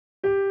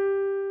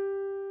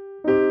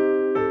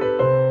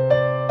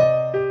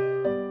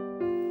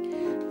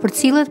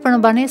Percillet për në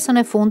banesën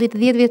e fundit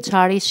 10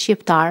 vjeçari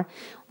shqiptar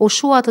u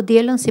shua të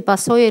dielën si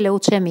pasojë e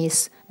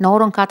leuqemisë. Në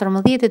orën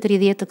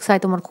 14:30 të kësaj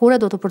të mërkure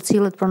do të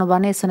përcillet për në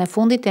banesën e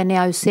fundit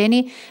Enea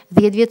Yseni,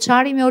 10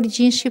 vjeçari me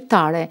origjinë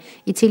shqiptare,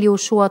 i cili u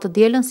shua të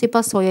dielën si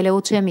pasojë e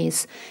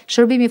leuqemisë.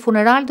 Shërbimi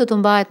funeral do të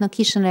mbahet në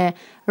kishën e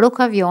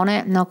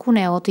Rokavione në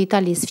Cuneo të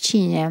Italisë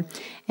fqinje.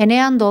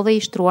 Enea ndodhe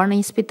i shtruar në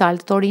një spital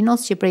të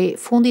Torinos që prej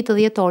fundit të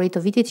dhjetorit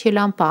të vitit që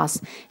lan pas.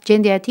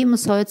 Gjendja e tij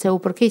mësohet se u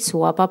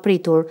përkeqësua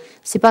papritur.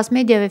 Sipas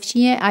mediave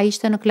fqinje, ai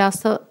ishte në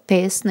klasë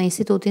 5 në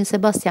Institutin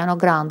Sebastiano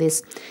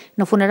Grandis.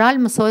 Në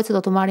funeral mësohet se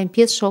do të marrin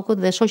pjesë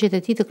shokët dhe shoqet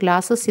e tij të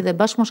klasës si dhe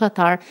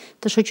bashkëmoshatar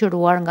të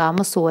shoqëruar nga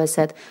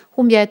mësueset.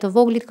 Humbja e të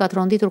voglit ka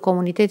tronditur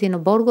komunitetin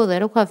në Borgo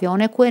dhe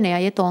Rokavione ku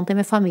Enea jetonte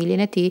me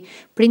familjen e tij,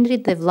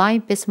 prindrit dhe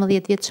vllajin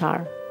 15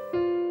 vjeçar.